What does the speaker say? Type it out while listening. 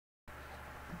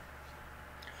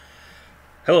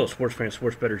Hello, sports fans,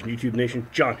 sports bettors, and YouTube Nation.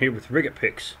 John here with Riggett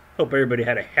Picks. Hope everybody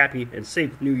had a happy and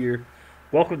safe New Year.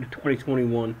 Welcome to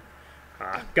 2021.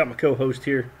 Got my co-host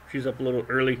here. She's up a little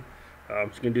early. I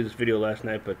was going to do this video last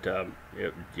night, but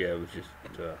it was just,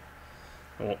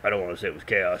 I don't want to say it was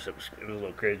chaos. It was a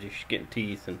little crazy. She's getting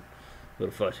teeth and a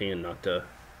little fussy and not,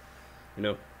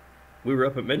 we were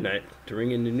up at midnight to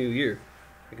ring in the new year.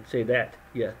 I can say that,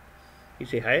 yeah. You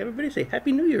say hi, everybody. Say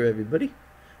Happy New Year, everybody.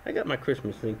 I got my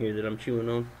Christmas thing here that I'm chewing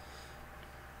on.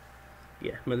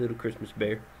 Yeah, my little Christmas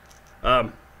bear.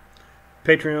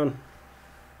 Patreon,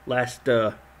 last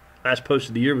post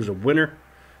of the year was a winner.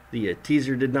 The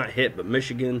teaser did not hit, but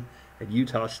Michigan and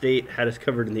Utah State had us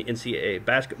covered in the NCAA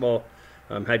basketball.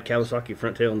 Had Kawasaki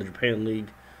front tail in the Japan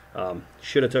League.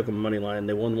 Should have took them money line.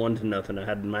 They won 1-0. I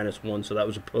had -1, so that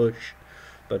was a push.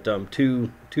 But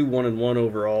two 1-1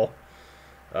 overall.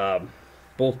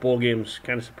 Both bowl games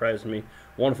kind of surprised me.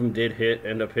 One of them did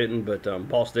end up hitting, but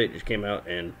Ball State just came out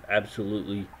and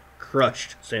absolutely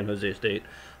crushed San Jose State.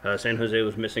 San Jose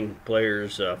was missing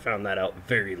players, found that out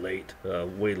very late,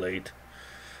 way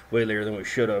later than we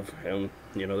should have. And,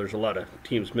 there's a lot of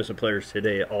teams missing players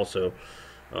today also.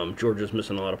 Georgia's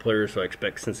missing a lot of players, so I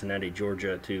expect Cincinnati,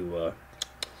 Georgia to,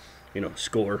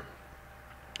 score.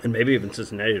 And maybe even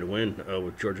Cincinnati to win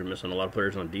with Georgia missing a lot of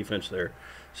players on defense there.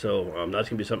 So that's going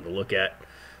to be something to look at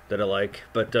that I like.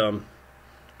 But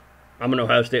I'm an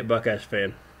Ohio State Buckeyes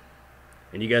fan,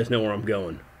 and you guys know where I'm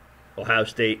going. Ohio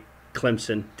State,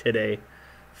 Clemson today,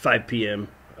 5 p.m.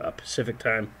 Pacific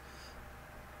time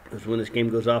is when this game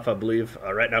goes off, I believe.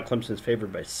 Right now, Clemson's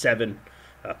favored by 7.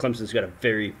 Clemson's got a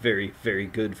very, very, very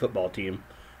good football team.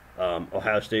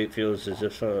 Ohio State feels as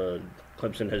if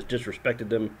Clemson has disrespected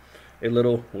them a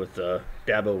little with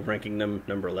Dabo ranking them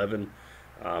number 11.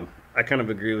 I kind of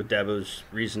agree with Dabo's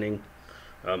reasoning.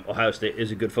 Ohio State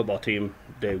is a good football team.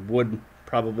 They would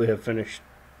probably have finished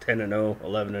 10-0,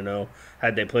 11-0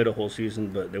 had they played a whole season,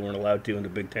 but they weren't allowed to in the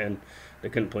Big Ten. They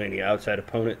couldn't play any outside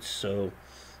opponents, so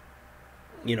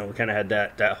we kind of had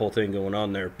that whole thing going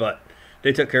on there. But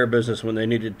they took care of business when they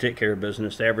needed to take care of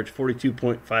business. They averaged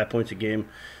 42.5 points a game.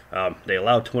 They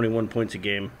allowed 21 points a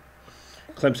game.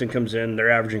 Clemson comes in, they're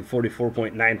averaging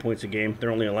 44.9 points a game. They're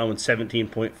only allowing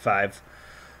 17.5.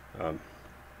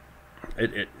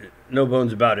 No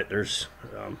bones about it. There's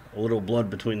a little blood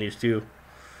between these two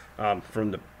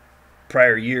from the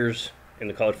prior years in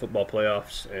the college football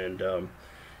playoffs, and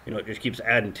it just keeps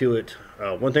adding to it.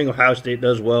 One thing Ohio State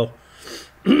does well,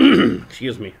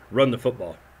 run the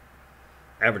football.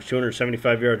 Average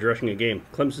 275 yards rushing a game.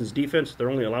 Clemson's defense, they're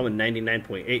only allowing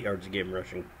 99.8 yards a game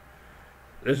rushing.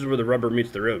 This is where the rubber meets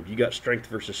the road. You got strength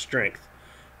versus strength.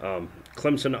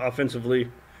 Clemson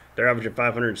offensively, they're averaging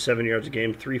 507 yards a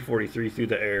game, 343 through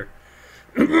the air.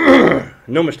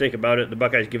 No mistake about it. The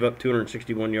Buckeyes give up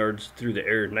 261 yards through the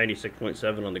air,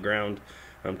 96.7 on the ground.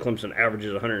 Clemson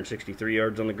averages 163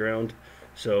 yards on the ground.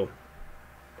 So,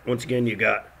 once again, you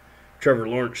got Trevor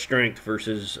Lawrence strength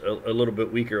versus a little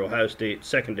bit weaker Ohio State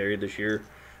secondary this year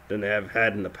than they have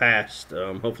had in the past.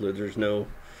 Hopefully there's no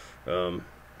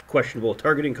questionable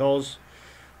targeting calls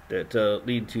that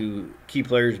lead to key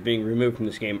players being removed from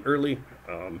this game early.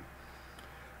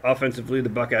 Offensively, the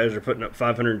Buckeyes are putting up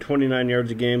 529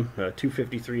 yards a game,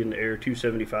 253 in the air,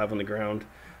 275 on the ground.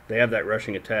 They have that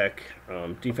rushing attack.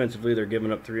 Defensively, they're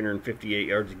giving up 358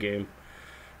 yards a game.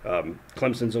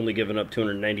 Clemson's only giving up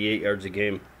 298 yards a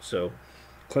game. So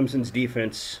Clemson's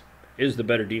defense is the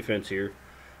better defense here.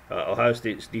 Ohio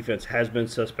State's defense has been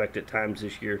suspect at times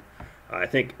this year. I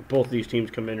think both these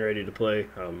teams come in ready to play.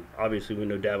 Obviously, we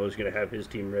know Dabo's going to have his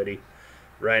team ready.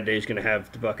 Ryan Day's going to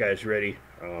have the Buckeyes ready.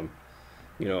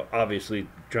 Obviously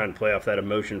trying to play off that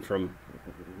emotion from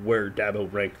where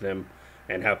Dabo ranked them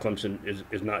and how Clemson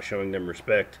is not showing them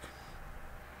respect.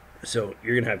 So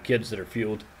you're going to have kids that are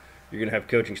fueled. You're going to have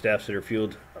coaching staffs that are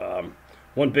fueled.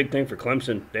 One big thing for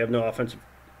Clemson, they have no offensive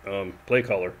play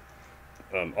caller.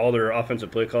 All their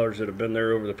offensive play callers that have been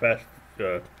there over the past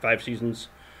 5 seasons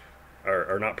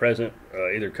are not present,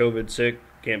 either COVID, sick,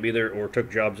 can't be there, or took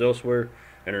jobs elsewhere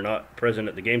and are not present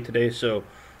at the game today. So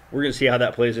we're going to see how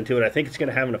that plays into it. I think it's going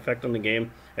to have an effect on the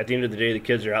game. At the end of the day, the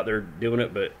kids are out there doing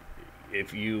it, but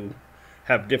if you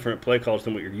have different play calls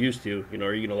than what you're used to,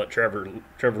 are you going to let Trevor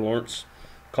Lawrence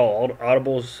call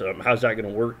audibles? How's that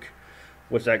going to work?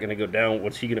 What's that going to go down?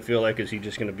 What's he going to feel like? Is he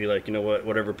just going to be like,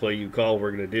 whatever play you call,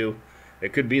 we're going to do?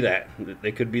 It could be that.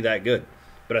 They could be that good.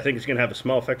 But I think it's going to have a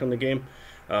small effect on the game.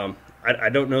 I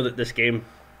don't know that this game,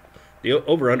 the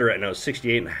over-under right now is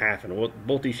 68.5, and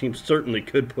both these teams certainly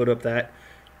could put up that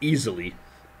easily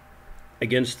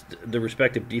against the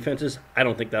respective defenses. I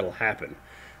don't think that'll happen.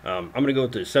 I'm going to go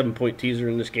with the 7-point teaser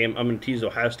in this game. I'm going to tease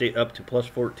Ohio State up to plus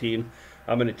 14.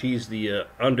 I'm going to tease the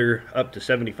under up to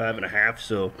 75.5.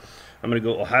 So I'm going to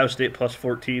go Ohio State plus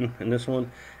 14 in this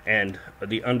one, and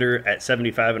the under at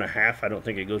 75.5. I don't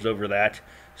think it goes over that.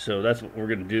 So that's what we're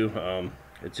going to do.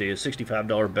 It's a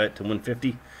 $65 bet to win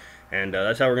 50, and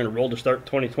that's how we're going to roll to start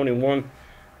 2021.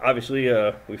 Obviously,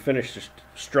 we finished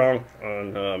strong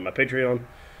on my Patreon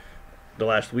the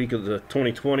last week of the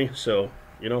 2020, so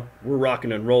you know, we're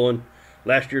rocking and rolling.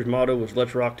 Last year's motto was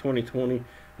let's rock 2020.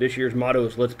 This year's motto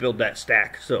is let's build that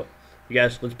stack. So you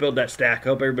guys, let's build that stack. I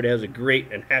hope everybody has a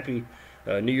great and happy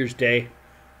New Year's Day.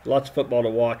 Lots of football to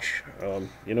watch.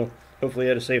 You know, hopefully you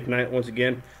had a safe night once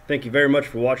again. Thank you very much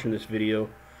for watching this video.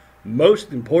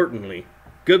 Most importantly,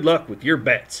 good luck with your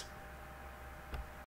bets.